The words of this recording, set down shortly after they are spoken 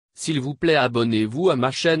S'il vous plaît, abonnez-vous à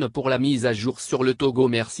ma chaîne pour la mise à jour sur le Togo.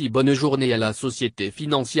 Merci. Bonne journée. À la Société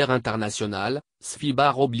financière internationale,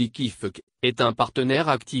 SFI/IFC, est un partenaire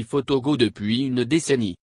actif au Togo depuis une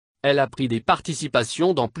décennie. Elle a pris des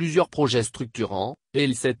participations dans plusieurs projets structurants,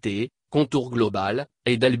 LCT, Contour Global,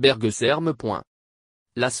 et Delberg Serme.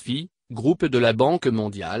 La SFI, groupe de la Banque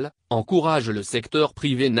mondiale, encourage le secteur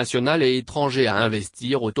privé national et étranger à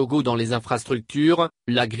investir au Togo dans les infrastructures,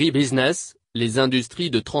 l'agribusiness, les industries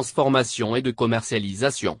de transformation et de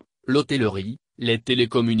commercialisation, l'hôtellerie, les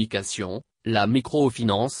télécommunications, la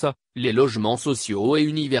microfinance, les logements sociaux et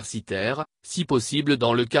universitaires, si possible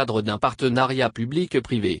dans le cadre d'un partenariat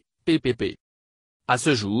public-privé, PPP. À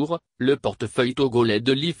ce jour, le portefeuille togolais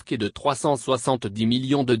de l'IFC est de 370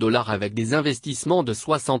 millions de dollars avec des investissements de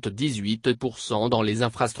 78% dans les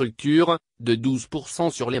infrastructures, de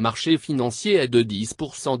 12% sur les marchés financiers et de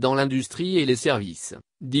 10% dans l'industrie et les services,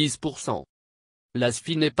 10%. La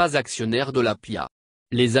SFI n'est pas actionnaire de la PIA.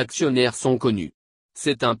 Les actionnaires sont connus.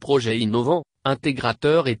 C'est un projet innovant,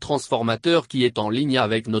 intégrateur et transformateur qui est en ligne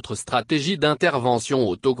avec notre stratégie d'intervention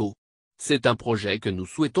au Togo. C'est un projet que nous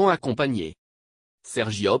souhaitons accompagner.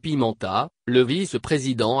 Sergio Pimenta, le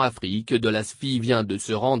vice-président Afrique de la SFI, vient de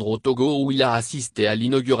se rendre au Togo où il a assisté à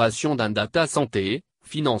l'inauguration d'un data santé,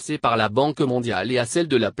 financé par la Banque mondiale, et à celle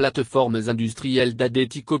de la plateforme industrielle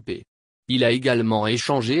d'Adétikopé. Il a également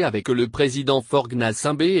échangé avec le président Faure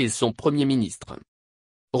Gnassingbé et son premier ministre.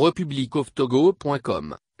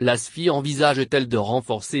 Republicoftogo.com, la SFI envisage-t-elle de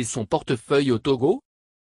renforcer son portefeuille au Togo?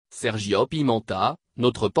 Sergio Pimenta,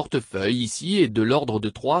 notre portefeuille ici est de l'ordre de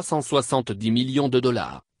 370 millions de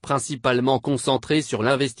dollars, principalement concentré sur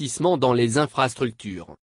l'investissement dans les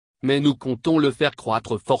infrastructures. Mais nous comptons le faire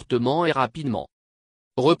croître fortement et rapidement.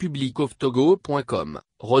 Republicoftogo.com,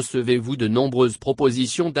 recevez-vous de nombreuses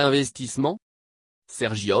propositions d'investissement?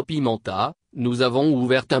 Sergio Pimenta, nous avons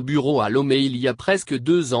ouvert un bureau à Lomé il y a presque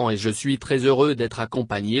 2 ans et je suis très heureux d'être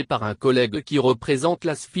accompagné par un collègue qui représente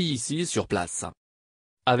la SFI ici sur place.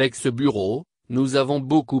 Avec ce bureau, nous avons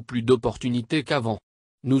beaucoup plus d'opportunités qu'avant.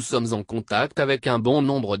 Nous sommes en contact avec un bon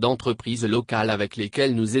nombre d'entreprises locales avec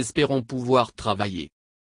lesquelles nous espérons pouvoir travailler.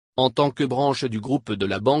 En tant que branche du groupe de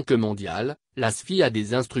la Banque mondiale, la SFI a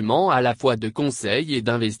des instruments à la fois de conseil et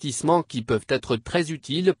d'investissement qui peuvent être très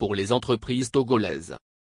utiles pour les entreprises togolaises.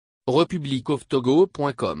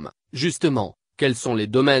 Republicoftogo.com, justement, quels sont les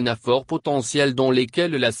domaines à fort potentiel dans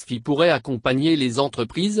lesquels la SFI pourrait accompagner les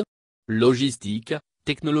entreprises? Logistique,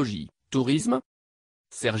 technologie, tourisme?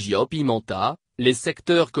 Sergio Pimenta, les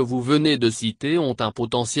secteurs que vous venez de citer ont un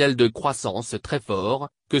potentiel de croissance très fort,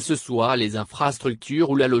 que ce soit les infrastructures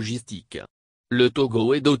ou la logistique. Le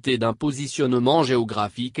Togo est doté d'un positionnement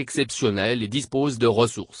géographique exceptionnel et dispose de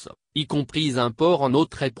ressources, y compris un port en eau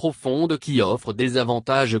très profonde qui offre des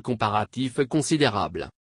avantages comparatifs considérables.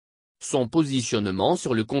 Son positionnement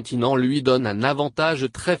sur le continent lui donne un avantage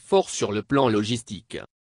très fort sur le plan logistique.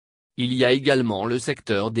 Il y a également le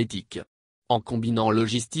secteur d'éthique. En combinant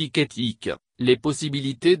logistique et éthique, les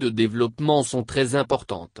possibilités de développement sont très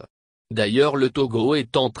importantes. D'ailleurs, le Togo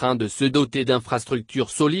est en train de se doter d'infrastructures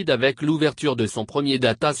solides avec l'ouverture de son premier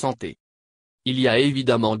data santé. Il y a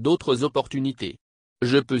évidemment d'autres opportunités.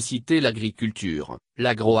 Je peux citer l'agriculture,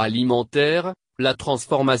 l'agroalimentaire, la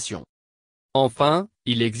transformation. Enfin,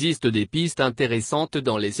 il existe des pistes intéressantes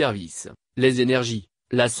dans les services, les énergies,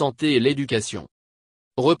 la santé et l'éducation.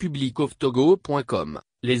 Republicoftogo.com,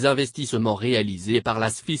 les investissements réalisés par la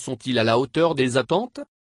SFI sont-ils à la hauteur des attentes?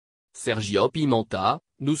 Sergio Pimenta,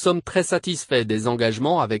 nous sommes très satisfaits des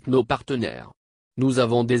engagements avec nos partenaires. Nous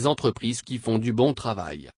avons des entreprises qui font du bon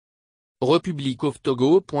travail.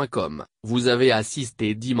 Republicoftogo.com, vous avez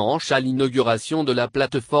assisté dimanche à l'inauguration de la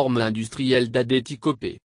plateforme industrielle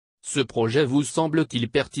d'Adétikopé. Ce projet vous semble-t-il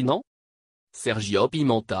pertinent? Sergio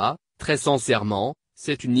Pimenta, très sincèrement,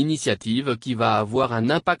 c'est une initiative qui va avoir un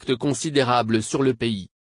impact considérable sur le pays.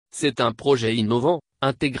 C'est un projet innovant,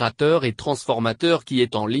 intégrateur et transformateur qui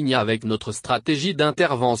est en ligne avec notre stratégie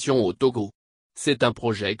d'intervention au Togo. C'est un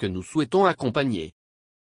projet que nous souhaitons accompagner.